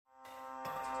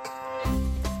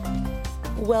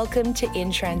Welcome to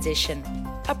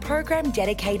InTransition, a program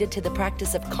dedicated to the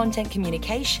practice of content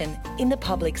communication in the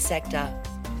public sector.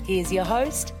 Here's your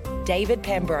host, David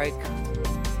Pembroke.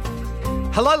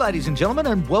 Hello, ladies and gentlemen,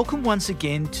 and welcome once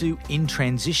again to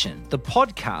InTransition, the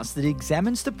podcast that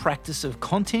examines the practice of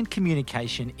content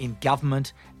communication in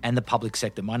government and the public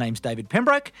sector. My name's David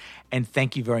Pembroke, and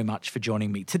thank you very much for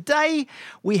joining me. Today,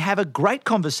 we have a great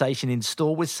conversation in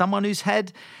store with someone who's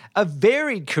had a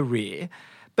varied career,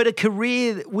 but a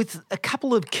career with a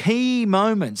couple of key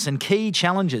moments and key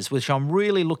challenges, which I'm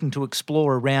really looking to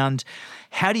explore around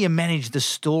how do you manage the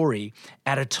story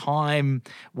at a time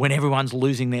when everyone's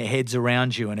losing their heads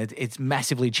around you, and it's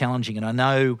massively challenging. And I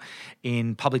know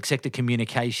in public sector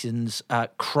communications,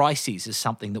 crises is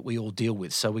something that we all deal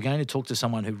with. So we're going to talk to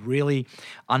someone who really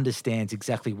understands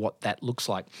exactly what that looks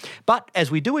like. But as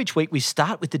we do each week, we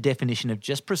start with the definition of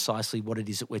just precisely what it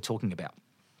is that we're talking about.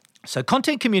 So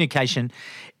content communication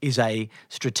is a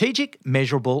strategic,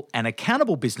 measurable and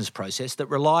accountable business process that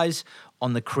relies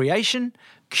on the creation,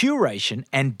 curation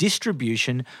and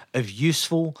distribution of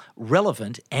useful,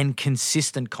 relevant and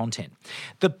consistent content.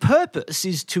 The purpose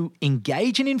is to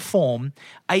engage and inform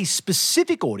a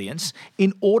specific audience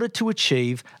in order to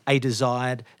achieve a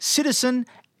desired citizen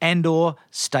and or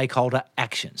stakeholder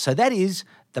action. So that is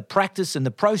the practice and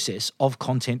the process of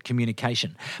content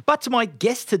communication. But to my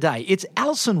guest today, it's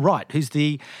Alison Wright, who's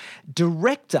the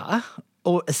Director,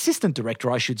 or Assistant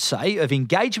Director, I should say, of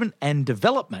Engagement and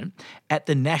Development at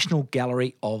the National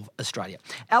Gallery of Australia.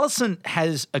 Alison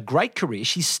has a great career.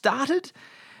 She started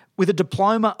with a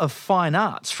Diploma of Fine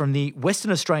Arts from the Western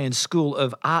Australian School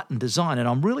of Art and Design, and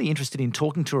I'm really interested in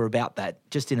talking to her about that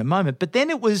just in a moment. But then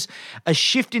it was a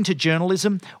shift into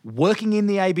journalism, working in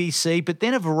the ABC, but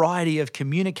then a variety of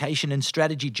communication and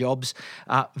strategy jobs.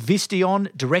 Vistion,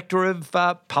 Director of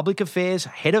Public Affairs,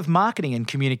 Head of Marketing and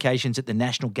Communications at the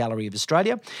National Gallery of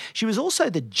Australia. She was also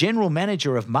the General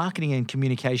Manager of Marketing and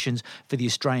Communications for the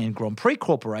Australian Grand Prix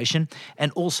Corporation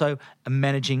and also a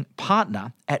Managing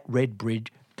Partner at Red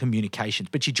Bridge Communications.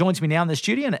 But she joins me now in the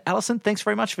studio. And Alison, thanks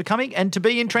very much for coming and to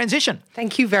be in transition.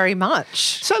 Thank you very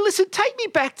much. So listen, take me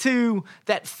back to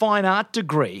that fine art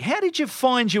degree. How did you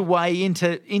find your way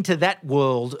into that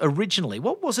world originally?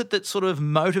 What was it that sort of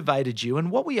motivated you,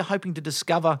 and what were you hoping to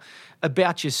discover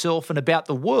about yourself and about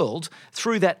the world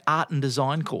through that art and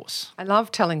design course? I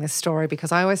love telling this story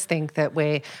because I always think that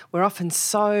we're often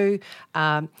so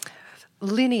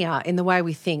linear in the way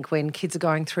we think when kids are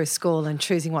going through school and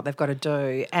choosing what they've got to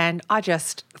do. And I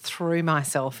just threw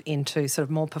myself into sort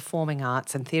of more performing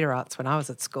arts and theatre arts when I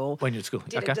was at school. When you were at school,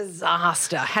 Did a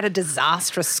disaster. Had a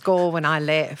disastrous score when I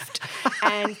left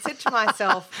and said to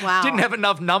myself, wow. Didn't have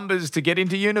enough numbers to get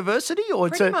into university? Or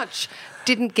pretty much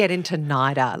didn't get into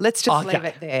NIDA. Let's just leave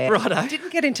it there. Righto.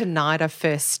 Didn't get into NIDA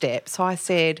first step. So I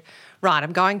said, right,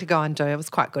 I'm going to go and I was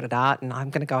quite good at art and I'm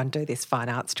going to go and do this fine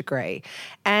arts degree.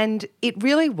 And it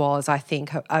really was, I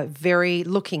think,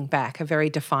 looking back, a very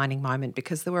defining moment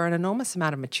because there were an enormous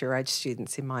amount of mature age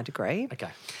students in my degree. Okay.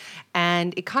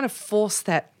 And it kind of forced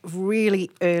that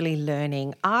really early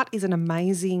learning. Art is an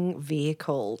amazing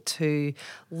vehicle to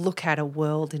look at a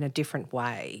world in a different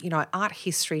way. You know, art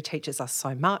history teaches us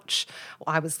so much.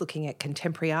 I was looking at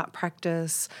contemporary art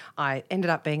practice. I ended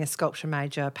up being a sculpture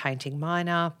major, painting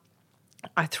minor.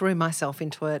 I threw myself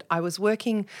into it. I was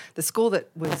working, the school that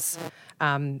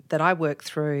I worked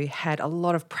through had a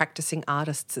lot of practicing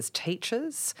artists as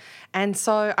teachers. And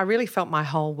so I really felt my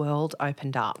whole world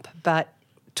opened up. But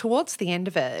towards the end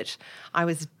of it, I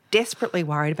was desperately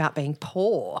worried about being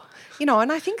poor,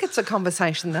 and I think it's a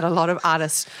conversation that a lot of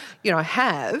artists,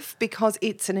 have because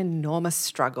it's an enormous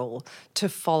struggle to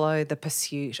follow the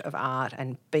pursuit of art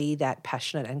and be that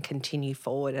passionate and continue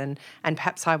forward. And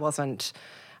perhaps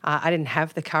I didn't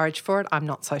have the courage for it. I'm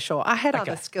not so sure. I had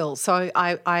other skills. So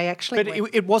I actually...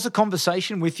 But it was a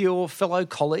conversation with your fellow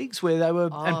colleagues where they were,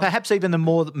 and perhaps even the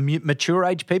more mature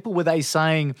age people, were they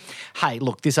saying, hey,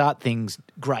 look, this art thing's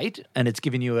great and it's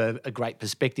given you a great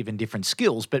perspective and different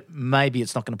skills, but maybe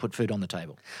it's not going to put food on the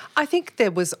table? I think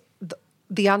there was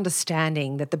the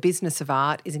understanding that the business of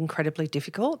art is incredibly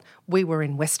difficult. We were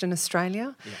in Western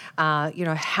Australia,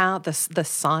 how the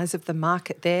size of the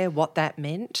market there, what that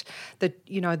meant,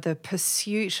 the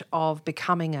pursuit of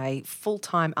becoming a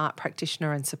full-time art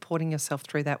practitioner and supporting yourself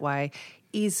through that way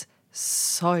is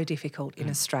so difficult in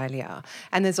Australia.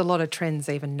 And there's a lot of trends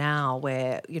even now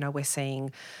where, we're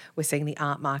seeing the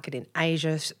art market in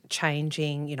Asia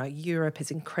changing. Europe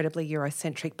is incredibly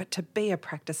Eurocentric, but to be a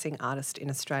practicing artist in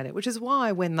Australia, which is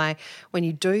why when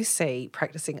you do see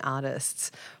practicing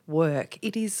artists work,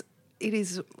 it is it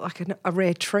is like a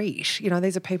rare treat. You know,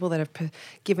 these are people that have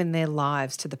given their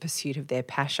lives to the pursuit of their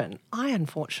passion. I,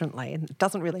 unfortunately, and it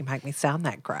doesn't really make me sound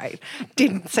that great,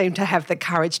 didn't seem to have the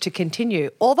courage to continue.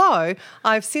 Although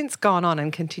I've since gone on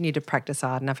and continued to practice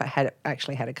art, and I've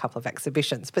actually had a couple of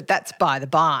exhibitions, but that's by the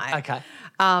by. Okay.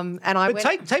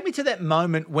 Take me to that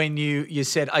moment when you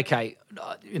said, okay,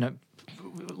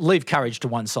 leave courage to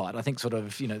one side. I think sort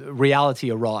of,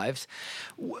 reality arrives.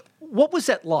 What was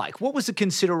that like? What was the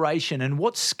consideration, and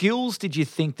what skills did you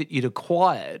think that you'd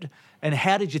acquired, and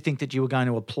how did you think that you were going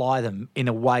to apply them in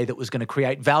a way that was going to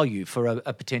create value for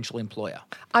a potential employer?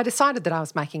 I decided that I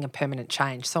was making a permanent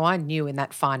change. So I knew in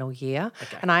that final year,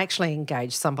 and I actually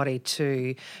engaged somebody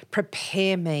to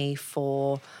prepare me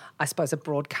for, I suppose, a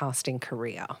broadcasting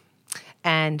career.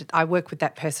 And I worked with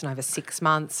that person over 6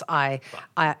 months.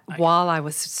 While I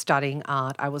was studying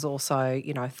art, I was also,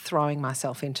 throwing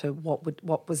myself into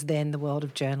what was then the world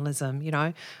of journalism.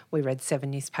 We read 7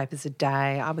 newspapers a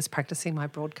day. I was practicing my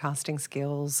broadcasting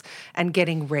skills and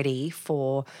getting ready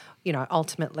for,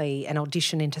 ultimately an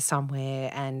audition into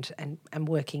somewhere and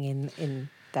working in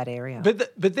that area.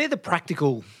 But they're the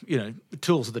practical,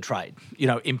 tools of the trade.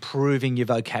 Improving your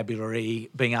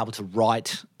vocabulary, being able to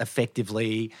write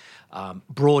effectively,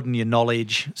 broaden your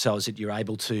knowledge so as that you're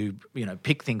able to,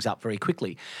 pick things up very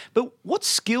quickly. But what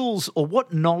skills or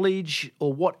what knowledge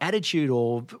or what attitude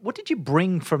or what did you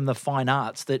bring from the fine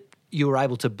arts that you were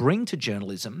able to bring to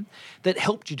journalism that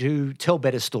helped you to tell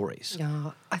better stories?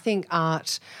 Yeah, I think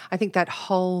that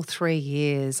whole 3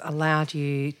 years allowed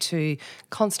you to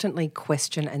constantly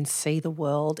question and see the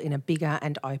world in a bigger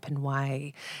and open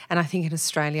way. And I think in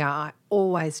Australia, I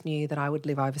always knew that I would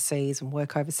live overseas and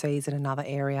work overseas in another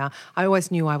area. I always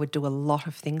knew I would do a lot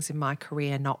of things in my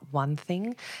career, not one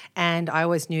thing. And I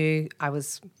always knew I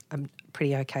was a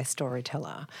pretty okay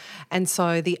storyteller. And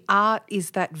so the art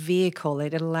is that vehicle.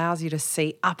 It allows you to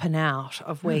see up and out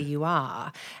of where you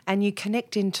are, and you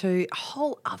connect into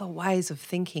whole other ways of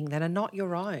thinking that are not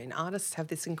your own. Artists have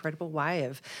this incredible way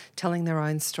of telling their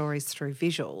own stories through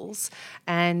visuals,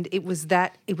 and it was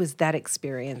that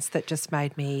experience that just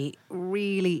made me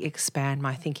really expand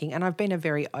my thinking. And I've been a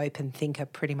very open thinker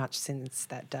pretty much since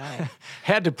that day.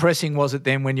 How depressing was it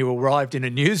then when you arrived in a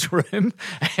newsroom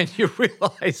and you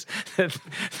realised that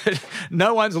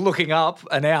no one's looking up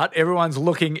and out, everyone's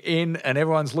looking in and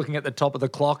everyone's looking at the top of the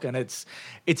clock, and it's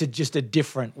just a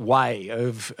different way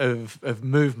of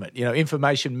movement.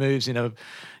 Information moves in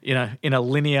a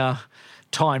linear,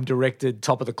 time-directed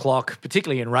top of the clock,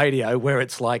 particularly in radio, where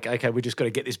it's like, okay, we just got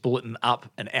to get this bulletin up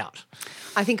and out.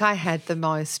 I think I had the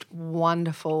most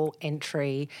wonderful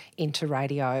entry into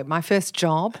radio. My first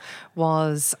job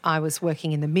was I was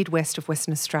working in the Midwest of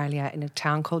Western Australia in a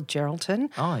town called Geraldton.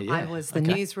 Oh, yeah. I was the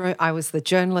newsroom. I was the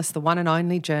journalist, the one and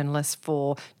only journalist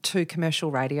for 2 commercial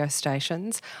radio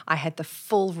stations. I had the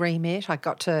full remit. I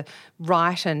got to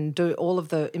write and do all of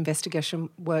the investigation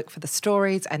work for the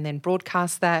stories and then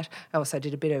broadcast that. I also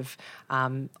did a bit of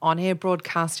on-air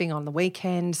broadcasting on the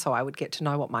weekend, so I would get to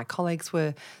know what my colleagues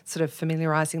were sort of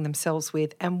familiarising themselves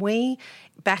with. And we,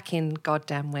 back in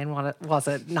goddamn when was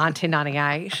it,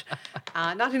 1998,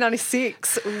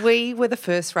 1996, we were the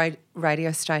first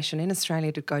radio station in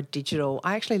Australia to go digital.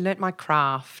 I actually learnt my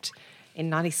craft in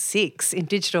 96 in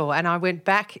digital, and I went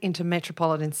back into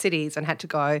metropolitan cities and had to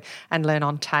go and learn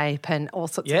on tape and all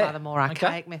sorts of other more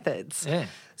archaic methods. Yeah.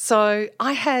 So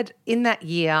in that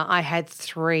year, I had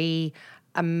 3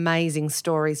 amazing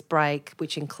stories break,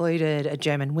 which included a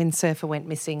German windsurfer went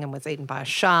missing and was eaten by a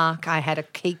shark. I had a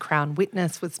key crown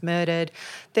witness was murdered.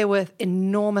 There were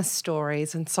enormous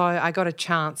stories, and so I got a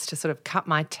chance to sort of cut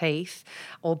my teeth,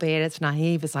 albeit as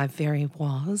naive as I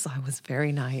was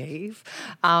very naive.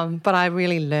 But I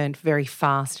really learned very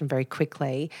fast and very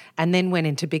quickly, and then went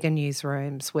into bigger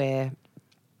newsrooms where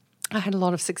I had a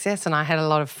lot of success and I had a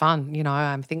lot of fun.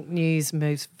 I think news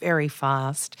moves very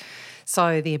fast.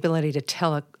 So the ability to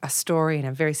tell a story in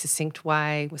a very succinct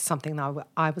way was something that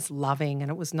I was loving,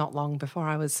 and it was not long before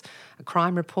I was a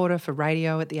crime reporter for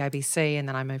radio at the ABC, and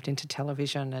then I moved into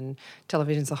television, and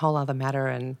television's a whole other matter,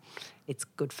 and it's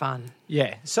good fun.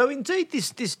 Yeah. So indeed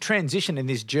this transition and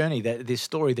this journey, this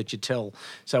story that you tell,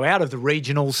 so out of the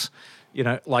regionals,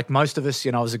 like most of us,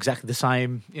 I was exactly the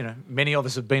same. Many of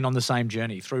us have been on the same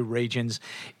journey through regions,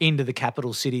 into the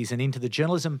capital cities and into the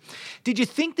journalism. Did you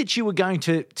think that you were going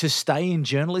to stay in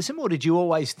journalism, or did you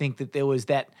always think that there was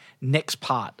that next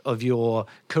part of your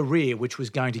career which was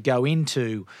going to go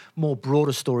into more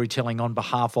broader storytelling on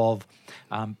behalf of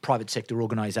private sector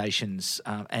organisations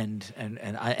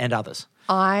and others?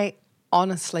 I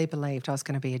honestly believed I was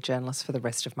going to be a journalist for the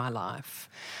rest of my life.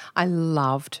 I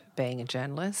loved being a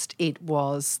journalist. It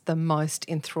was the most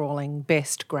enthralling,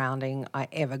 best grounding I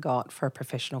ever got for a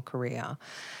professional career.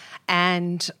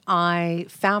 And I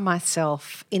found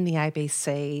myself in the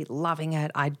ABC, loving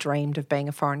it. I dreamed of being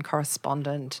a foreign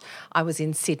correspondent. I was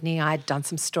in Sydney. I had done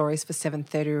some stories for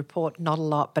 7:30 Report, not a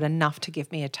lot, but enough to give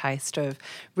me a taste of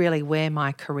really where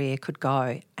my career could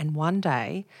go. And one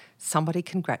day, somebody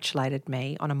congratulated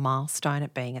me on a milestone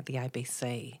at being at the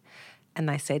ABC. And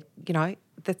they said, you know,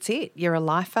 that's it. You're a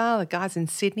lifer. The guys in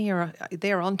Sydney,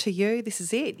 they're on to you. This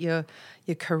is it. Your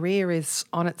career is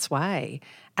on its way.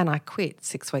 And I quit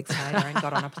 6 weeks later and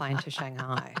got on a plane to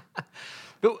Shanghai.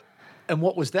 And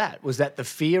what was that? Was that the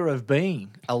fear of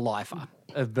being a lifer,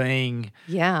 of being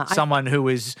someone who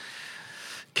is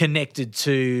connected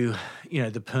to, you know,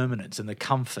 the permanence and the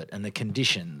comfort and the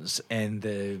conditions and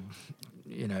the,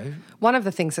 you know? One of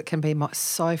the things that can be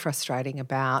so frustrating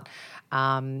about,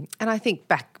 and I think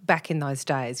back in those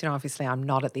days, you know, obviously I'm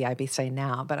not at the ABC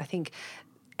now, but I think,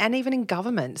 and even in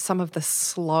government, some of the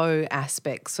slow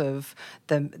aspects of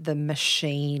the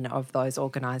machine of those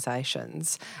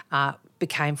organisations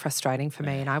became frustrating for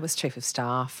me. And I was chief of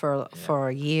staff for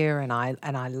a year, and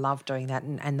I loved doing that,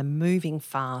 and the moving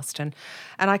fast, and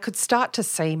I could start to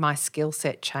see my skill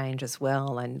set change as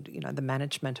well. And you know, the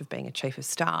management of being a chief of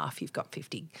staff, you've got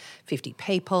 50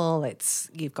 people,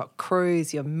 you've got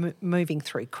crews, you're moving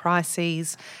through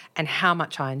crises, and how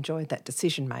much I enjoyed that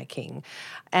decision making.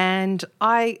 And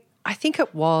I think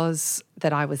it was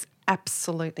that I was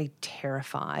absolutely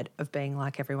terrified of being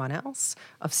like everyone else,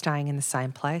 of staying in the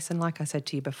same place. And like I said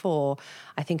to you before,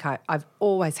 I think I've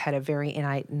always had a very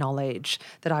innate knowledge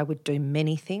that I would do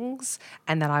many things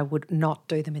and that I would not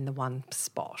do them in the one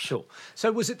spot. Sure.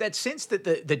 So was it that sense that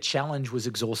the challenge was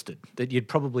exhausted, that you'd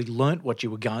probably learnt what you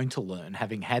were going to learn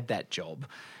having had that job,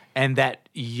 and that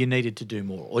you needed to do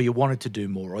more, or you wanted to do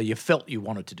more, or you felt you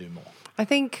wanted to do more? I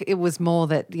think it was more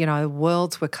that, you know,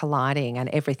 worlds were colliding and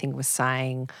everything was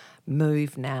saying,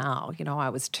 move now. You know, I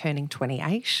was turning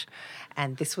 28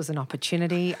 and this was an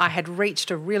opportunity. I had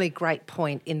reached a really great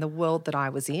point in the world that I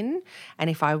was in, and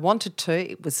if I wanted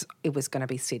to, it was going to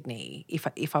be Sydney.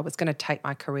 If I was going to take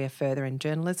my career further in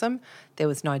journalism, there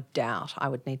was no doubt I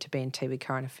would need to be in TV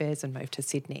Current Affairs and move to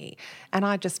Sydney. And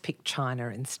I just picked China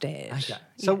instead. Okay.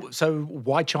 So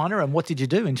why China, and what did you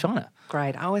do in China?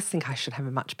 Great. I always think I should have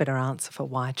a much better answer for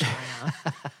why China.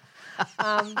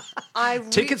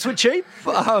 Tickets were cheap.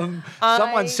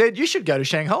 Someone said you should go to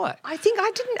Shanghai. I think I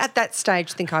didn't at that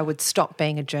stage think I would stop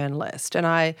being a journalist, and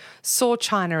I saw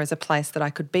China as a place that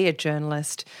I could be a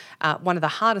journalist, one of the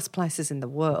hardest places in the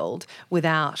world,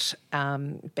 without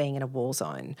being in a war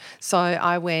zone. So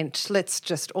I went,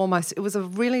 it was a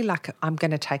really like I'm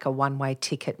going to take a one-way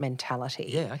ticket mentality.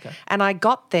 Yeah, okay. And I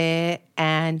got there,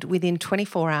 and within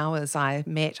 24 hours I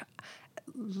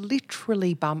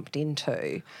literally bumped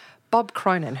into Bob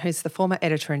Cronin, who's the former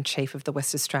editor-in-chief of the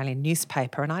West Australian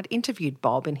newspaper, and I'd interviewed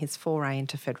Bob in his foray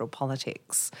into federal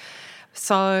politics.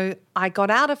 So I got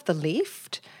out of the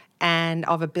lift and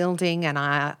of a building, and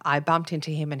I bumped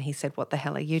into him, and he said, "What the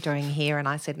hell are you doing here?" And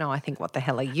I said, "No, I think what the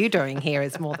hell are you doing here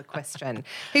is more the question."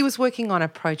 He was working on a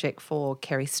project for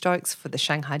Kerry Stokes for the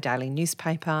Shanghai Daily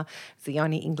newspaper. It was the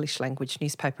only English language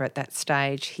newspaper at that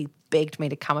stage. He begged me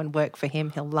to come and work for him.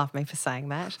 He'll love me for saying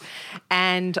that.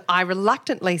 And I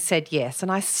reluctantly said yes. And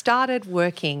I started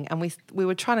working, and we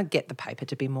were trying to get the paper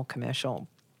to be more commercial.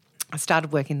 I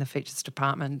started working in the features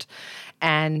department,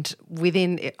 and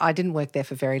I didn't work there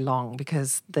for very long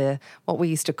because what we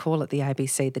used to call at the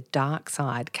ABC, the dark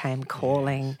side came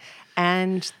calling. Yes.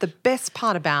 And the best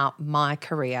part about my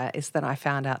career is that I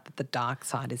found out that the dark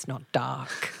side is not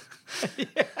dark.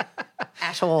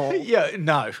 At all. Yeah,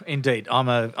 no, indeed. I'm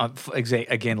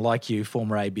again, like you,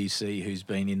 former ABC who's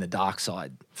been in the dark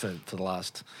side for the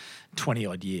last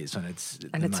 20-odd years. And it's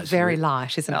very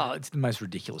light, isn't it? No, it's the most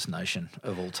ridiculous notion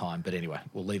of all time. But anyway,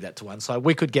 we'll leave that to one side.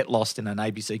 We could get lost in an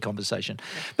ABC conversation.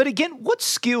 But again, what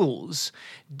skills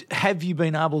have you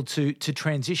been able to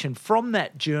transition from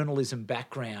that journalism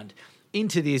background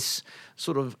into this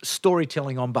sort of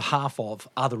storytelling on behalf of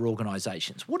other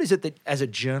organisations? What is it that, as a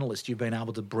journalist, you've been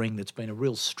able to bring that's been a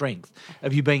real strength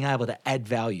of you being able to add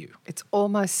value? It's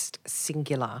almost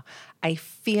singular, a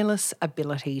fearless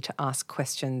ability to ask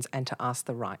questions and to ask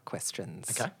the right questions.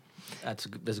 Okay.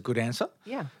 There's a good answer.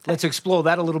 Yeah. Let's explore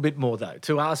that a little bit more, though,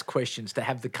 to ask questions, to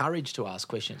have the courage to ask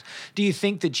questions. Do you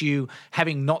think that you,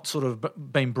 having not sort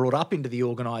of been brought up into the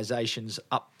organisations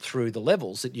up through the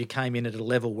levels, that you came in at a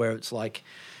level where it's like,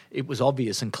 it was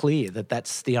obvious and clear that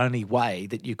that's the only way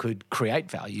that you could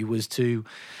create value was to,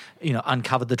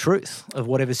 uncover the truth of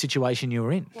whatever situation you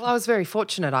were in. Well, I was very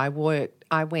fortunate. I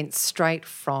went straight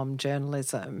from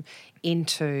journalism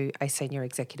into a senior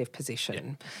executive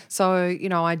position. Yeah. So,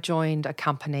 I joined a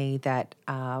company that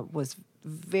was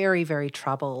very, very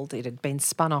troubled. It had been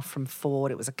spun off from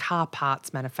Ford. It was a car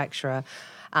parts manufacturer.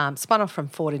 Spun off from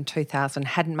Ford in 2000,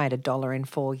 hadn't made $1 in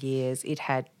 4 years. It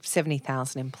had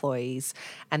 70,000 employees,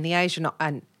 and the Asian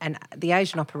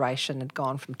operation had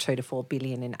gone from 2 to 4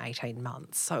 billion in 18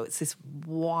 months. So it's this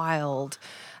wild,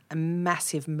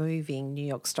 massive, moving New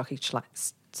York Stock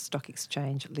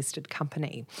Exchange listed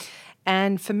company.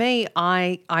 And for me,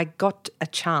 I got a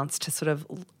chance to sort of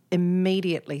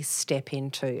immediately step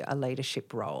into a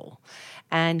leadership role.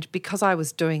 And because I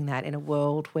was doing that in a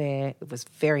world where it was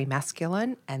very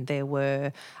masculine and there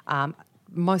were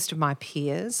most of my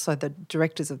peers, so the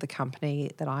directors of the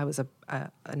company that I was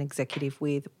an executive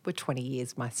with, were 20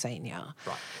 years my senior.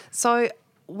 Right. So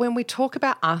when we talk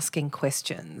about asking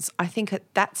questions, I think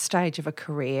at that stage of a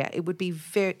career, it would be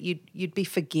you'd be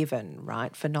forgiven,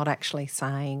 right, for not actually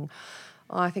saying,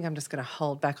 I think I'm just going to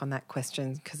hold back on that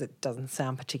question because it doesn't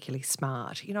sound particularly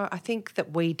smart. I think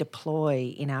that we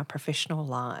deploy in our professional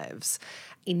lives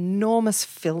enormous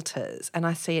filters, and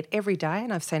I see it every day,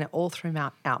 and I've seen it all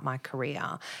throughout my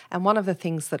career. And one of the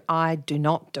things that I do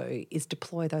not do is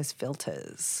deploy those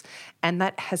filters. And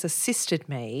that has assisted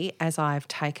me as I've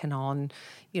taken on,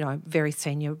 very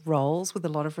senior roles with a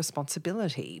lot of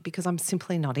responsibility, because I'm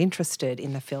simply not interested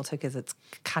in the filter because it's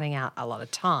cutting out a lot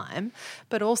of time,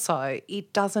 but also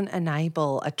it doesn't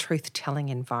enable a truth-telling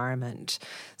environment.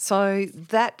 So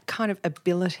that kind of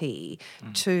ability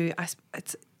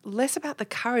it's less about the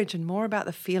courage and more about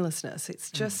the fearlessness.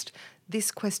 It's just this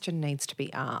question needs to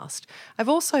be asked. I've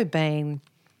also been,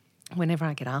 whenever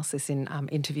I get asked this in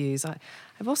interviews,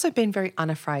 I've also been very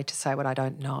unafraid to say what I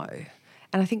don't know.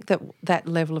 And I think that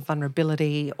level of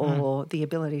vulnerability or the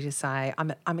ability to say,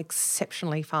 I'm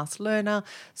exceptionally fast learner,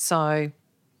 so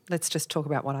let's just talk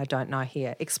about what I don't know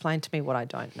here. Explain to me what I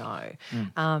don't know.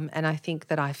 And I think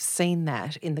that I've seen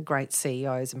that in the great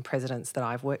CEOs and presidents that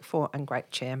I've worked for, and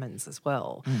great chairmen as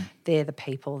well. They're the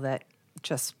people that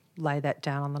just lay that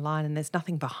down on the line, and there's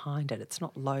nothing behind it. It's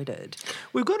not loaded.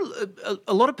 We've got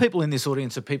a lot of people in this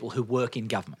audience are people who work in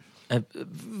government.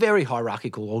 Very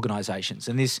hierarchical organisations,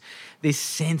 and this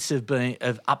sense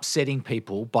of upsetting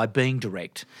people by being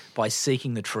direct, by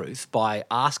seeking the truth, by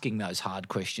asking those hard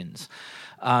questions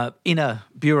in a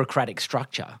bureaucratic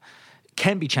structure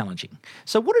can be challenging.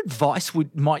 So, what advice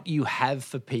might you have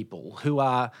for people who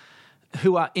are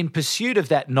in pursuit of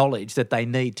that knowledge that they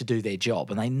need to do their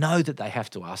job, and they know that they have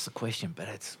to ask the question, but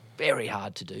it's very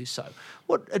hard to do so?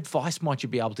 What advice might you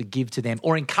be able to give to them,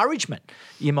 or encouragement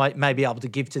you may be able to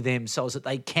give to them so that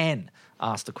they can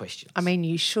ask the questions? I mean,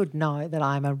 you should know that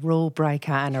I'm a rule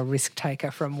breaker and a risk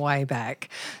taker from way back.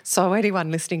 So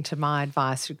anyone listening to my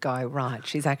advice should go, right,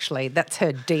 that's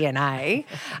her DNA.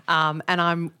 And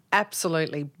I'm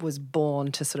absolutely was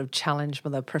born to sort of challenge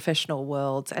the professional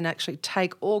worlds and actually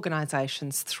take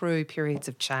organisations through periods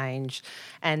of change.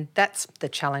 And that's the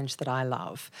challenge that I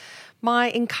love.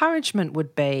 My encouragement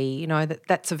would be,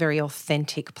 that's a very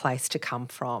authentic place to come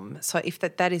from. So if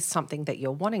that is something that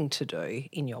you're wanting to do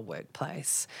in your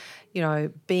workplace,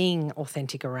 being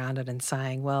authentic around it and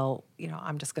saying, well,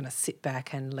 I'm just going to sit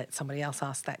back and let somebody else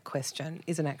ask that question,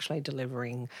 isn't actually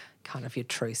delivering kind of your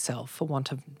true self, for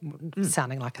want of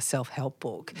sounding like a self-help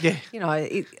book. Yeah.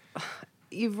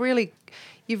 You've really,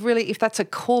 if that's a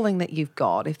calling that you've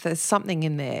got, if there's something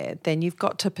in there, then you've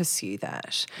got to pursue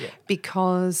that. Yeah.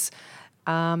 Because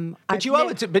but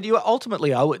you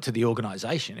ultimately owe it to the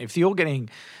organisation. If you're getting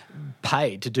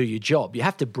paid to do your job, you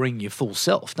have to bring your full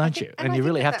self, don't you? And you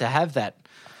really have to have that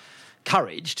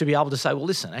courage to be able to say, well,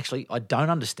 listen, actually, I don't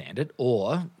understand it,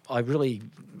 or I really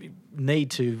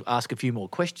need to ask a few more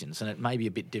questions, and it may be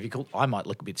a bit difficult. I might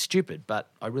look a bit stupid, but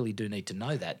I really do need to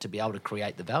know that to be able to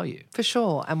create the value. For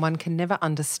sure, and one can never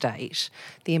understate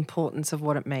the importance of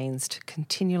what it means to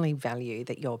continually value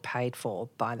that you're paid for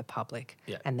by the public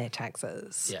and their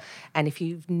taxes. Yeah. And if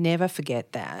you never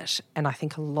forget that, and I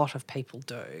think a lot of people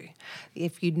do,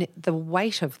 the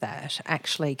weight of that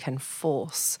actually can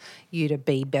force you to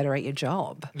be better at your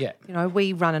job. Yeah.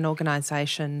 We run an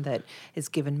organisation that is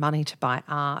given money to buy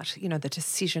art. The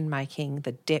decision-making,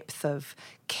 the depth of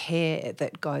care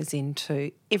that goes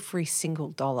into every single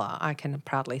dollar, I can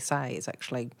proudly say,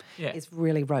 is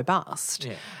really robust,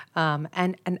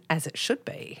 and as it should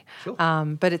be. Sure.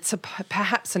 But it's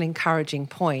perhaps an encouraging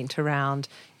point around,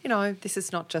 this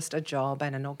is not just a job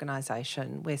and an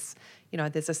organisation with,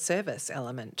 there's a service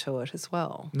element to it as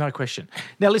well. No question.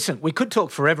 Now, listen, we could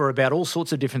talk forever about all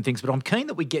sorts of different things, but I'm keen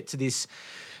that we get to this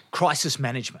crisis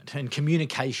management and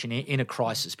communication in a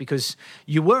crisis, because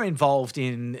you were involved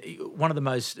in one of the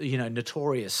most,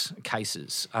 notorious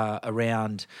cases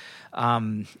around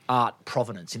art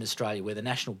provenance in Australia, where the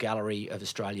National Gallery of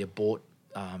Australia bought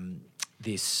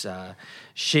this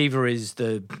Shiva is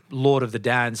the Lord of the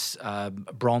Dance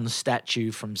bronze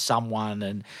statue from someone.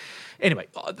 And anyway,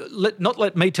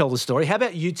 let me tell the story. How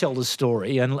about you tell the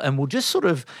story, and we'll just sort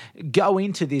of go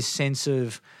into this sense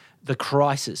of the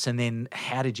crisis, and then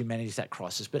how did you manage that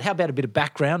crisis? But how about a bit of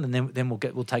background, and then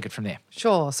we'll take it from there.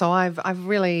 Sure. So I've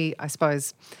really, I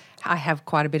suppose, I have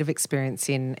quite a bit of experience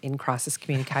in crisis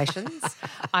communications.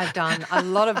 I've done a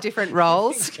lot of different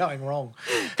roles. Things going wrong.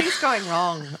 Things going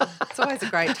wrong. It's always a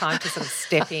great time to sort of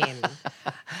step in.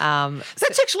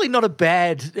 That's actually not a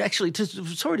bad. Actually,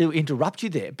 sorry to interrupt you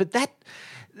there, but that.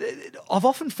 I've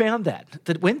often found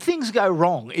that when things go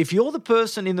wrong, if you're the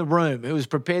person in the room who is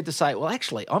prepared to say, well,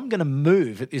 actually, I'm going to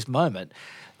move at this moment,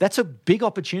 that's a big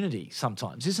opportunity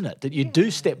sometimes, isn't it? That you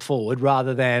do step forward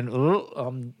rather than,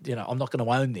 I'm not going to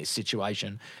own this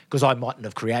situation because I mightn't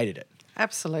have created it.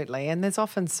 Absolutely. And there's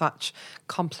often such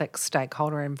complex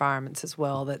stakeholder environments as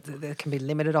well that there can be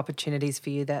limited opportunities for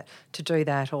you to do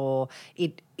that, or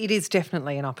it is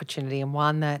definitely an opportunity, and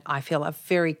one that I feel are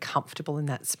very comfortable in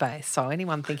that space. So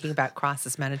anyone thinking about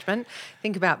crisis management,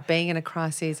 think about being in a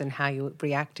crisis and how you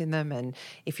react in them, and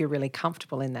if you're really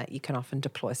comfortable in that, you can often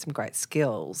deploy some great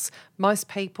skills. Most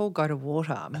people go to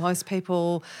water. Most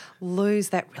people lose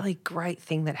that really great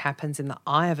thing that happens in the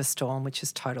eye of a storm, which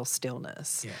is total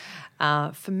stillness.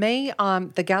 Yeah. For me,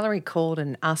 the gallery called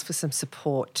and asked for some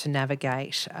support to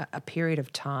navigate a period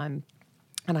of time,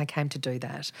 and I came to do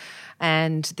that.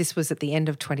 And this was at the end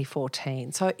of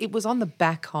 2014. So it was on the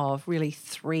back of really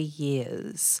 3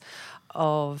 years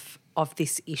of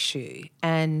this issue.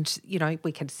 And,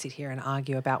 we can sit here and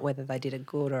argue about whether they did a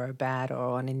good or a bad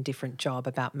or an indifferent job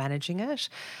about managing it.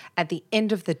 At the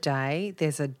end of the day,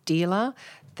 there's a dealer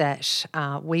that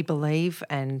we believe,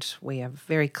 and we are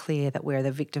very clear that we're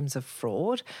the victims of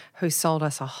fraud, who sold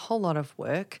us a whole lot of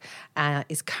work,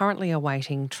 is currently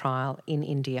awaiting trial in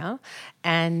India.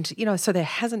 And, so there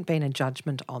hasn't been a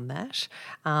judgment on that.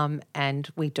 And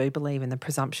we do believe in the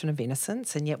presumption of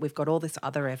innocence, and yet we've got all this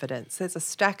other evidence. There's a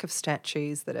stack of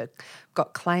statues that have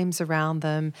got claims around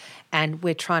them, and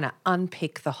we're trying to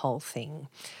unpick the whole thing.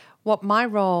 What my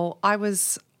role,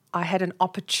 I had an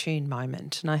opportune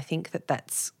moment, and I think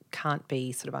that's can't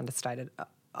be sort of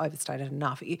overstated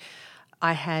enough.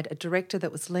 I had a director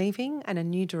that was leaving and a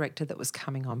new director that was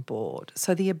coming on board.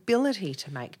 So the ability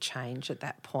to make change at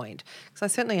that point, because I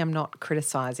certainly am not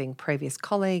criticising previous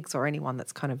colleagues or anyone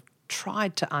that's kind of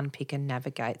tried to unpick and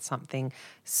navigate something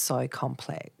so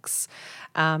complex.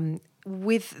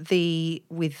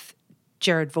 With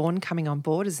Gerard Vaughan coming on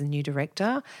board as the new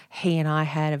director, he and I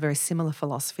had a very similar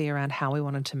philosophy around how we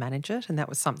wanted to manage it, and that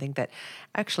was something that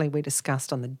actually we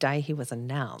discussed on the day he was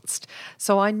announced.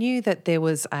 So I knew that there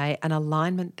was an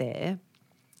alignment there,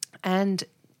 and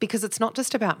because it's not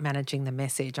just about managing the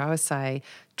message. I always say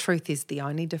truth is the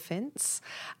only defence.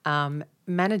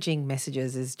 Managing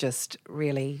messages is just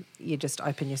really, you just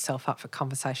open yourself up for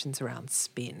conversations around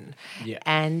spin. Yeah.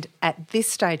 And at this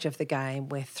stage of the game,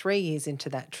 we're 3 years into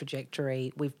that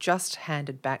trajectory. We've just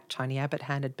Tony Abbott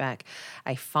handed back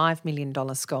a $5 million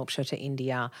sculpture to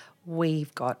India.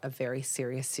 We've got a very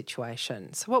serious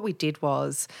situation. So what we did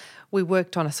was we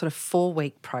worked on a sort of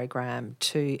 4-week program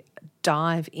to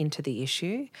dive into the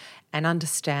issue and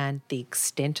understand the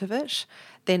extent of it,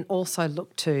 then also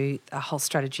look to a whole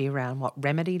strategy around what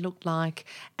remedy looked like,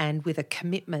 and with a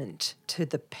commitment to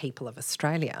the people of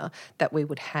Australia that we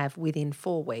would have within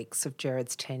 4 weeks of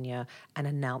Gerard's tenure an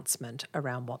announcement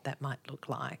around what that might look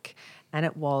like. And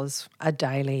it was a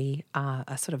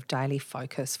sort of daily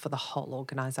focus for the whole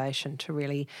organisation to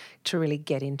really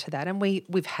get into that. And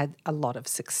we've had a lot of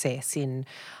success in,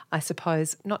 I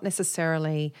suppose, not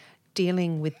necessarily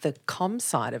dealing with the comm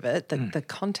side of it, the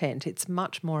content. It's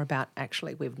much more about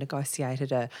actually we've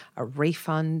negotiated a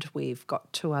refund. We've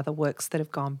got 2 other works that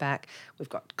have gone back. We've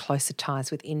got closer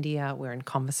ties with India. We're in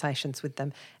conversations with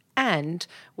them. And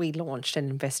we launched an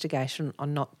investigation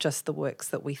on not just the works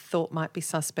that we thought might be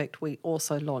suspect. We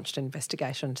also launched an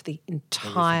investigation into the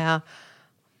entire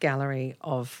gallery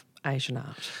of Asian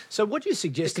art. So what you're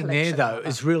suggesting there, though,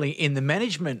 is really in the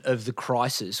management of the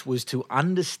crisis was to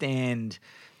understand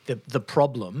the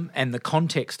problem and the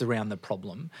context around the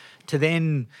problem to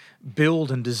then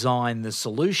build and design the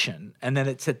solution. And then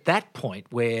it's at that point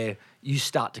where you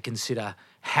start to consider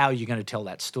how you're going to tell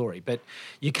that story. But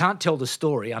you can't tell the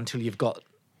story until you've got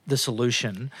the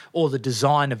solution or the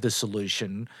design of the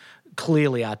solution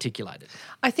clearly articulated.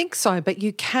 I think so, but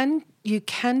you can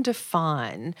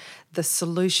define the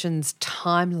solutions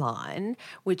timeline,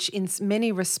 which in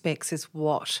many respects is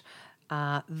what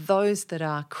those that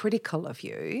are critical of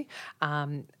you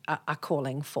are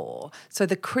calling for. So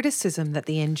the criticism that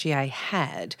the NGA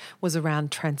had was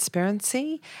around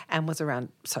transparency and was around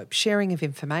sharing of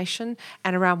information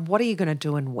and around what are you going to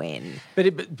do and when. But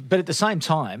at the same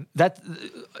time,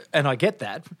 and I get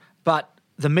that, but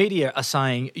the media are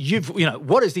saying,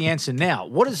 what is the answer now?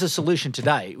 What is the solution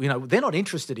today? They're not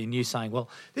interested in you saying,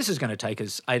 well, this is going to take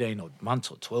us 18 or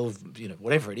months or 12,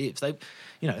 whatever it is.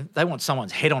 They want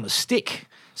someone's head on a stick.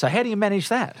 So how do you manage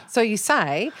that? So you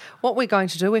say, what we're going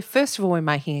to do, first of all, we're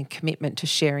making a commitment to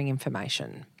sharing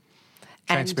information.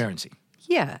 Transparency.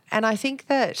 Yeah, and I think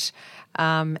that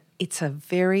it's a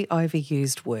very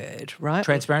overused word, right?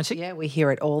 Transparency? Yeah, we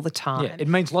hear it all the time. Yeah, it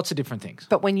means lots of different things.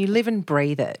 But when you live and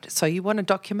breathe it, so you want a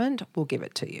document, we'll give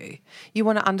it to you. You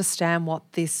want to understand what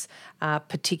this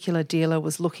particular dealer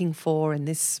was looking for in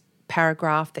this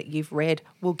paragraph that you've read,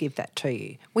 we'll give that to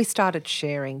you. We started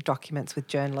sharing documents with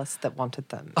journalists that wanted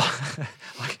them.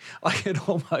 I can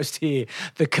almost hear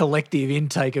the collective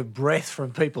intake of breath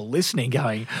from people listening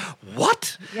going,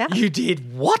 what? Yeah. You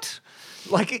did what?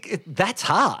 That's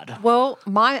hard. Well,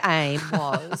 my aim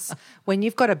was when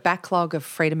you've got a backlog of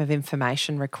freedom of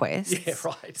information requests. Yeah,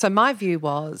 right. So my view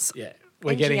was... Yeah.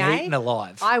 We're NGA, getting eaten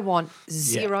alive. I want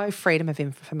zero freedom of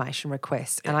information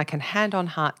requests. And I can hand on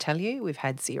heart tell you we've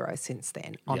had zero since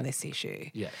then on this issue.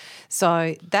 Yeah.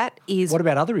 So that is... What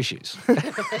about other issues?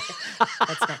 Let's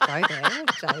not go there,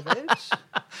 David.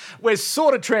 We're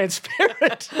sort of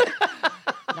transparent.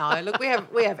 No, look, we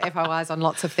have FOIs on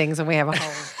lots of things and we have a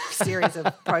whole series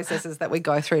of processes that we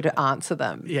go through to answer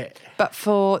them. Yeah. But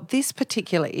for this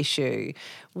particular issue,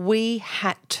 we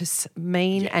had to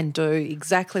mean and do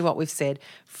exactly what we've said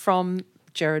from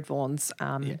Gerard Vaughan's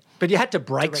But you had to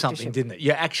break something, directorship. didn't it?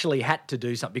 You actually had to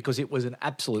do something because it was an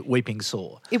absolute weeping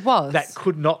sore. It was. That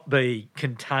could not be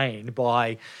contained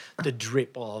by the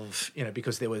drip of,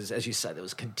 because there was, as you say, there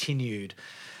was continued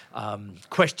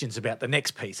questions about the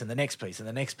next piece and the next piece and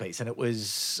the next piece. And it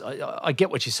was, I get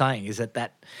what you're saying, is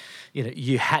that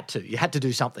you had to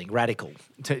do something radical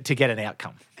to get an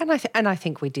outcome. And I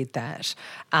think we did that.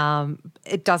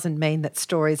 It doesn't mean that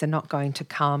stories are not going to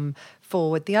come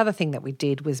forward. The other thing that we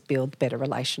did was build better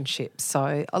relationships.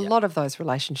 So a lot of those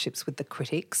relationships with the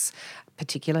critics,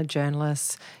 particular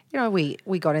journalists,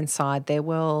 we got inside their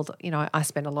world. I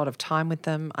spent a lot of time with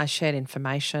them. I shared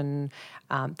information.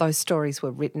 Those stories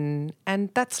were written, and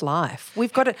that's life.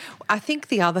 We've got it. I think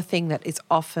the other thing that is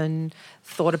often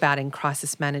thought about in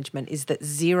crisis management is that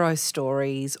zero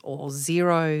stories or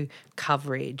zero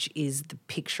coverage is the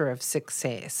picture of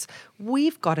success.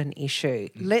 We've got an issue.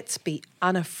 Let's be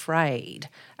unafraid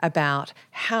about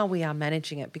how we are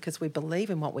managing it because we believe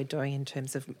in what we're doing in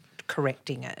terms of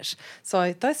correcting it.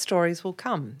 So those stories will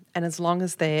come, and as long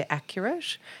as they're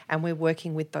accurate and we're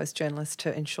working with those journalists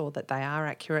to ensure that they are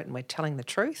accurate and we're telling the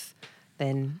truth,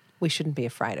 then we shouldn't be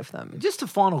afraid of them. Just a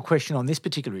final question on this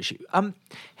particular issue.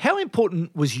 How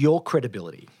important was your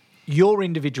credibility, your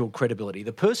individual credibility,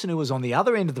 the person who was on the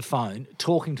other end of the phone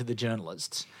talking to the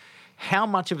journalists? How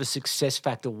much of a success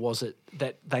factor was it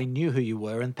that they knew who you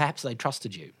were and perhaps they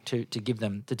trusted you to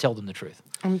tell them the truth?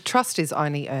 Trust is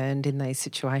only earned in these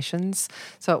situations,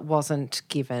 so it wasn't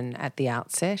given at the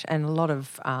outset. And a lot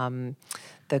of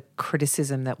the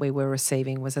criticism that we were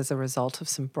receiving was as a result of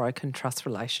some broken trust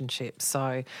relationships.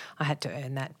 So I had to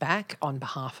earn that back on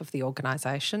behalf of the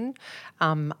organisation.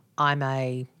 I'm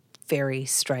a very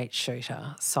straight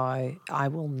shooter, so I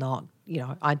will not,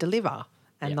 I deliver.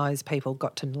 And those people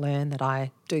got to learn that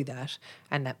I do that,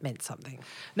 and that meant something.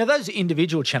 Now, those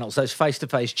individual channels, those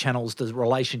face-to-face channels, the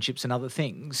relationships and other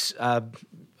things, I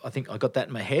think I got that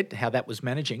in my head, how that was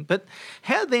managing. But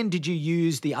how then did you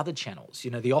use the other channels,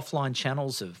 the offline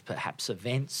channels of perhaps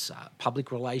events,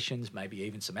 public relations, maybe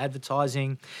even some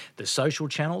advertising, the social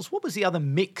channels? What was the other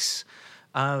mix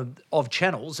of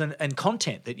channels and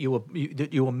content that you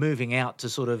were moving out to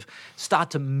sort of start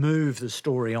to move the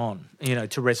story on,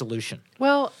 to resolution?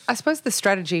 Well, I suppose the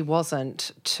strategy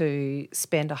wasn't to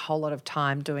spend a whole lot of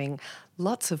time doing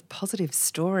lots of positive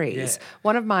stories. Yeah.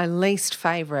 One of my least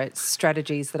favourite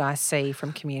strategies that I see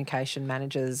from communication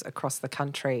managers across the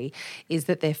country is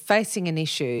that they're facing an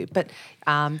issue, but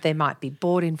there might be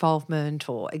board involvement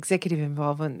or executive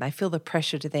involvement. They feel the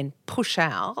pressure to then push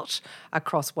out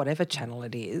across whatever channel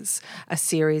it is a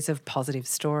series of positive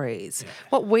stories. Yeah.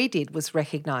 What we did was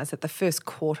recognise that the first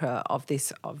quarter of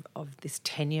this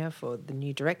tenure for the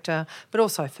new director, but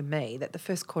also for me, that the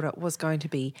first quarter was going to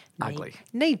be ugly,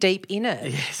 knee deep in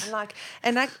it. Yes.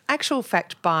 And actual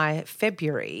fact, by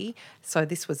February, so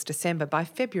this was December, by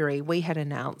February we had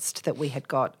announced that we had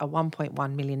got a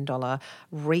 $1.1 million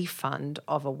refund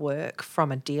of a work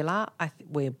from a dealer.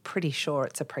 We're pretty sure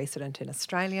it's a precedent in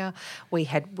Australia. We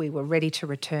were ready to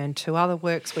return 2 other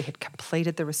works. We had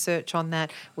completed the research on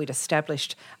that. We'd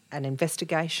established an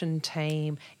investigation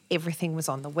team. Everything was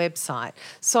on the website.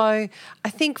 So I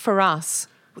think for us,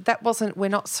 we're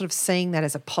not sort of seeing that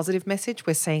as a positive message.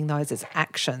 We're seeing those as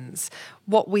actions.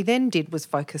 What we then did was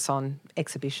focus on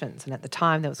exhibitions. And at the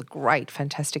time, there was a great,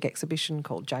 fantastic exhibition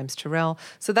called James Turrell.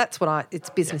 So that's it's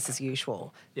business as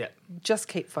usual. Yeah. Just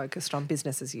keep focused on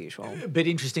business as usual. But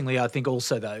interestingly, I think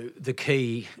also, though, the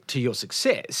key to your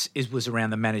success was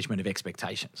around the management of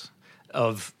expectations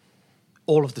of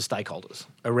all of the stakeholders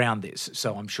around this.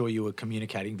 So I'm sure you were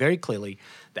communicating very clearly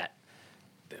that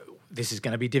this is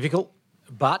going to be difficult,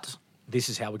 but this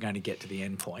is how we're going to get to the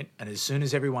end point. And as soon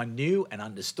as everyone knew and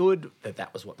understood that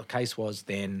that was what the case was,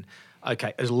 then,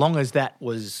 okay, as long as that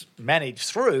was managed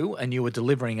through and you were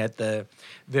delivering at the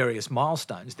various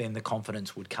milestones, then the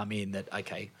confidence would come in that,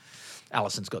 okay,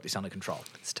 Alison's got this under control.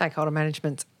 Stakeholder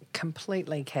management's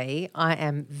completely key. I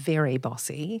am very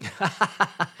bossy.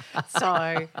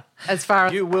 So as far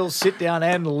as... You will sit down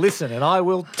and listen and I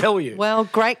will tell you. Well,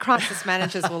 great crisis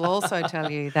managers will also tell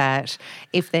you that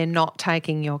if they're not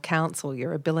taking your counsel,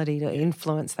 your ability to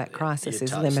influence that crisis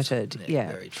is limited.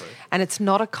 Yeah, very true. And it's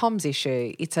not a comms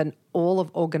issue. It's an all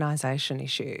of organisation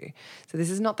issue. So this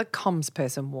is not the comms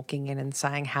person walking in and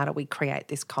saying, how do we create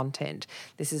this content?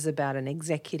 This is about an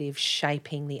executive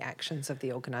shaping the actions of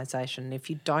the organisation. And if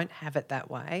you don't have it that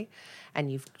way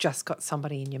and you've just got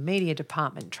somebody in your media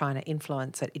department trying to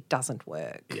influence it, it doesn't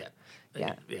work. Yeah.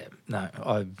 No,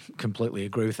 I completely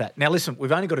agree with that. Now, listen,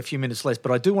 we've only got a few minutes left,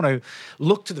 but I do want to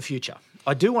look to the future.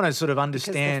 I do want to sort of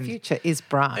understand... Because the future is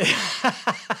bright.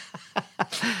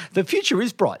 The future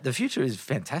is bright. The future is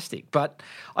fantastic. But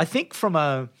I think from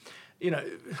the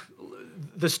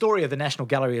story of the National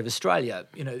Gallery of Australia,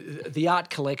 the art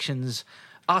collections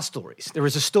are stories. There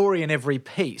is a story in every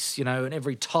piece, in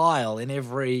every tile, in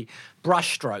every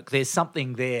brushstroke. There's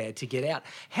something there to get out.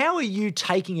 How are you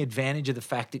taking advantage of the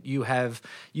fact that you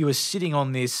are sitting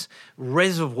on this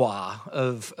reservoir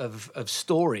of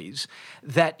stories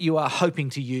that you are hoping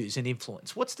to use and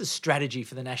influence? What's the strategy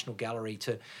for the National Gallery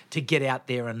to get out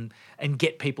there and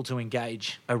get people to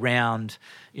engage around,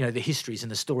 the histories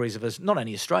and the stories of us, not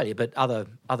only Australia, but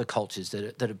other cultures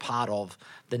that are part of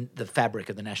the fabric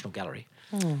of the National Gallery?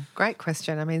 Great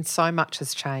question. I mean, so much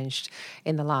has changed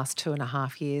in the last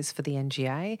 2.5 years for the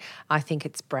NGA. I think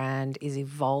its brand is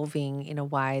evolving in a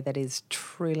way that is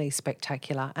truly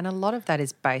spectacular, and a lot of that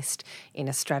is based in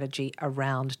a strategy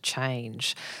around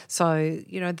change. So,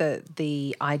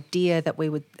 the idea that we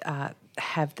would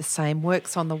have the same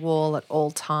works on the wall at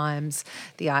all times.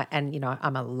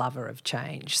 I'm a lover of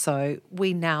change. So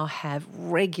we now have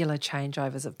regular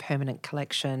changeovers of permanent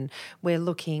collection.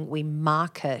 We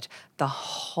market the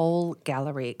whole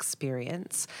gallery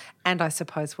experience. And I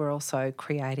suppose we're also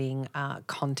creating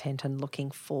content and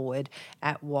looking forward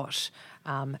at what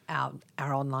our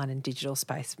online and digital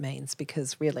space means,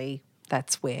 because really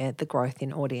that's where the growth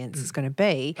in audience is going to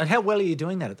be. And how well are you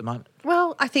doing that at the moment?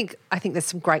 Well, I think there's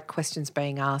some great questions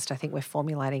being asked. I think we're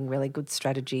formulating really good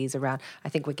strategies around. I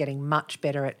think we're getting much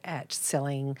better at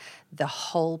selling the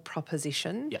whole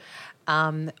proposition. Yep.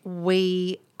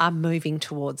 We are moving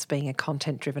towards being a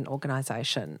content-driven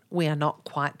organisation. We are not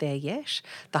quite there yet.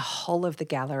 The whole of the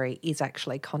gallery is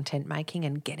actually content making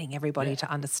and getting everybody to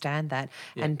understand that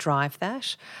and drive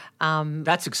that.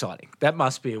 That's exciting. That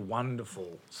must be a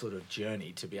wonderful sort of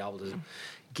journey to be able to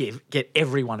get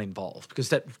everyone involved, because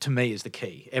that, to me, is the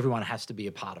key. Everyone has to be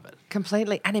a part of it.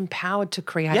 Completely, and empowered to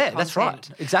create content. Yeah, that's right.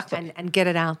 Exactly. And get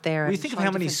it out there. Well, you think of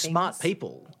how many smart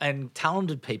people and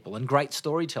talented people and great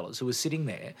storytellers who are sitting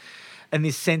there, and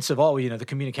this sense of, the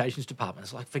communications department.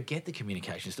 It's like, forget the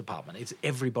communications department. It's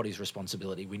everybody's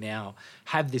responsibility. We now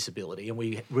have this ability, and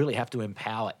we really have to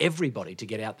empower everybody to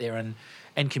get out there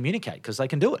and communicate, because they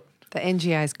can do it. The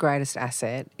NGA's greatest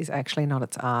asset is actually not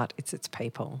its art, it's its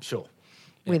people. Sure.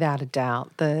 Without a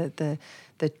doubt.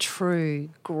 The true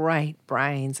great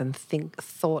brains and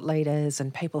thought leaders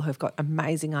and people who've got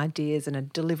amazing ideas and are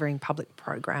delivering public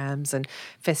programs and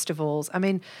festivals. I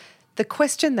mean, the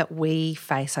question that we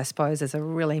face, I suppose, as a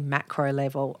really macro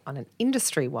level on an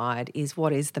industry-wide is,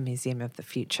 what is the Museum of the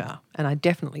Future? And I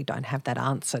definitely don't have that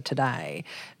answer today.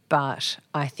 But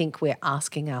I think we're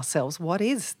asking ourselves, what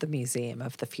is the Museum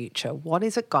of the Future? What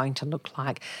is it going to look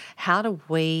like? How do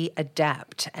we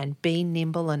adapt and be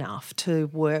nimble enough to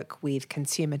work with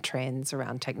consumer trends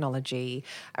around technology,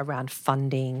 around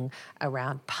funding,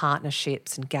 around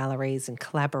partnerships and galleries and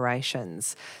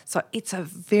collaborations? So it's a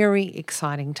very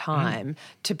exciting time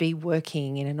to be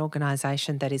working in an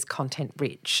organisation that is content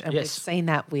rich. And we've seen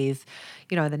that with,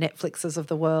 the Netflixes of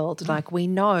the world. Like, we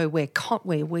know where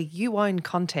you own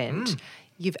content,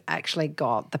 you've actually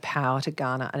got the power to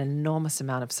garner an enormous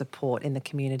amount of support in the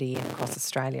community and across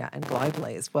Australia and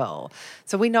globally as well.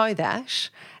 So we know that,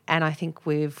 and I think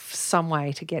we've some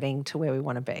way to getting to where we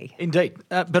want to be. Indeed.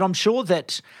 But I'm sure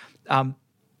that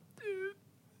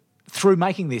through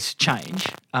making this change,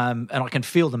 and I can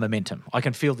feel the momentum, I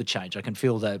can feel the change, I can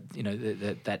feel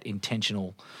that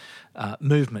intentional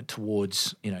movement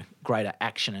towards, greater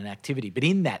action and activity. But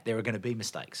in that, there are going to be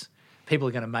mistakes. People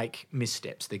are going to make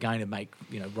missteps. They're going to make,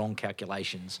 wrong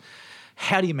calculations.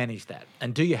 How do you manage that?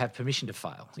 And do you have permission to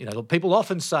fail? People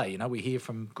often say, we hear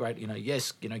from great,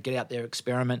 get out there,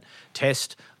 experiment,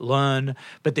 test, learn.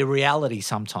 But the reality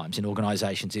sometimes in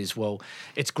organisations is, well,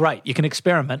 it's great. You can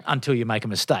experiment until you make a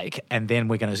mistake, and then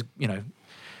we're going to,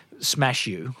 smash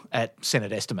you at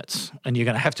Senate estimates, and you're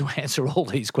going to have to answer all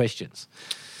these questions.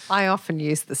 I often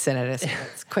use the Senate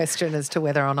estimates question as to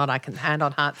whether or not I can hand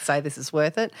on heart say this is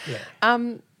worth it. Yeah.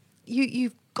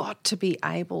 You've got to be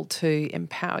able to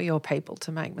empower your people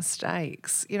to make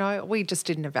mistakes. We just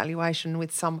did an evaluation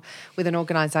with an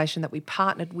organisation that we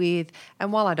partnered with,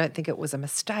 and while I don't think it was a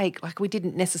mistake, we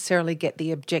didn't necessarily get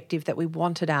the objective that we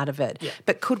wanted out of it. Yeah.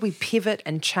 But could we pivot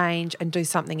and change and do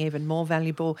something even more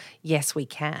valuable? Yes, we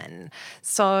can.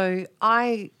 So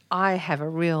I have a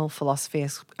real philosophy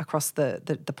across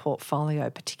the portfolio,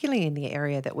 particularly in the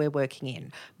area that we're working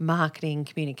in, marketing,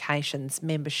 communications,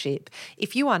 membership.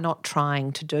 If you are not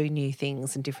trying to do new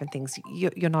things and different things,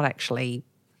 you're not actually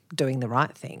doing the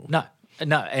right thing. No,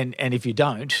 and if you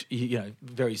don't,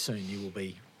 very soon you will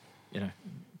be,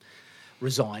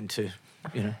 resigned to,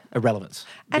 irrelevance,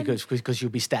 because you'll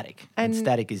be static, and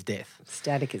static is death.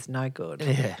 Static is no good.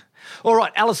 Yeah. All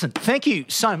right, Alison, thank you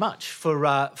so much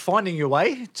for finding your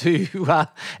way to our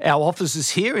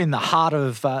offices here in the heart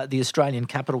of the Australian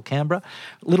capital, Canberra.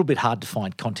 A little bit hard to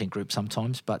find content groups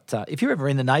sometimes, but if you're ever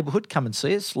in the neighbourhood, come and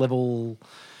see us, level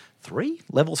 3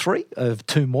 of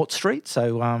 2 Mort Street.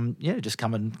 So, just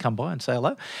come by and say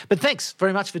hello. But thanks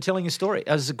very much for telling your story.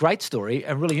 It was a great story,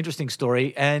 a really interesting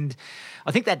story. And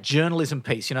I think that journalism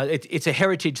piece, it's a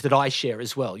heritage that I share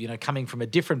as well, coming from a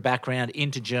different background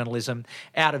into journalism,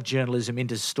 out of journalism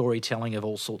into storytelling of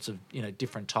all sorts of,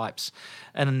 different types.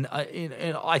 And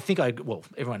I think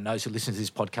everyone knows who listens to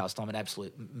this podcast, I'm an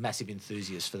absolute massive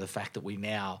enthusiast for the fact that we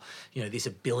now, this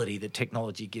ability that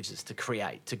technology gives us to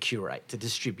create, to curate, to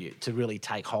distribute, to really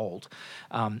take hold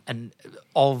and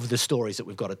of the stories that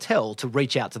we've got to tell, to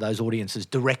reach out to those audiences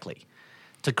directly,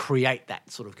 to create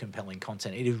that sort of compelling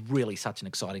content. It is really such an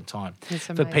exciting time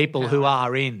for people who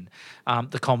are in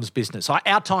the comms business.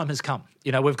 Our time has come.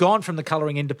 We've gone from the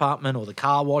colouring in department or the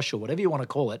car wash or whatever you want to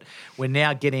call it. We're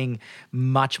now getting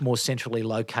much more centrally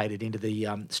located into the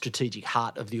strategic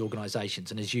heart of the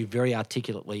organisations. And as you very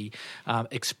articulately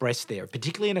expressed there,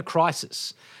 particularly in a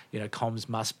crisis, comms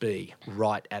must be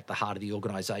right at the heart of the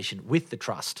organisation with the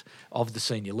trust of the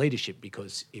senior leadership,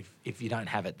 because if you don't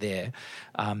have it there,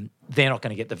 they're not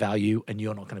going to get the value and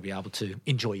you're not going to be able to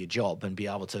enjoy your job and be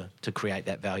able to create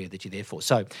that value that you're there for.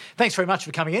 So thanks very much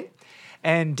for coming in.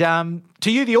 And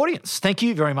to you, the audience, thank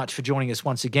you very much for joining us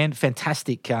once again.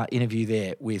 Fantastic interview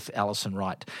there with Alison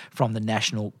Wright from the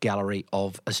National Gallery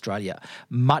of Australia.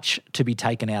 Much to be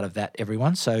taken out of that,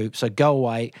 everyone. So go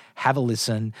away, have a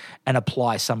listen, and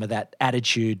apply some of that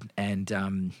attitude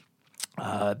and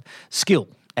skill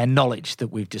and knowledge that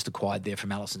we've just acquired there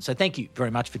from Alison. So thank you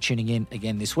very much for tuning in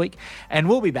again this week. And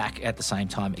we'll be back at the same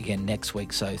time again next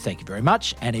week. So thank you very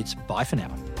much, and it's bye for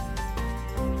now.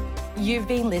 You've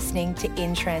been listening to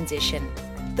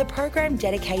InTransition, the program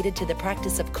dedicated to the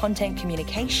practice of content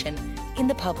communication in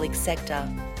the public sector.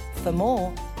 For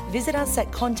more, visit us at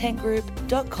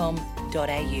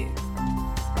contentgroup.com.au.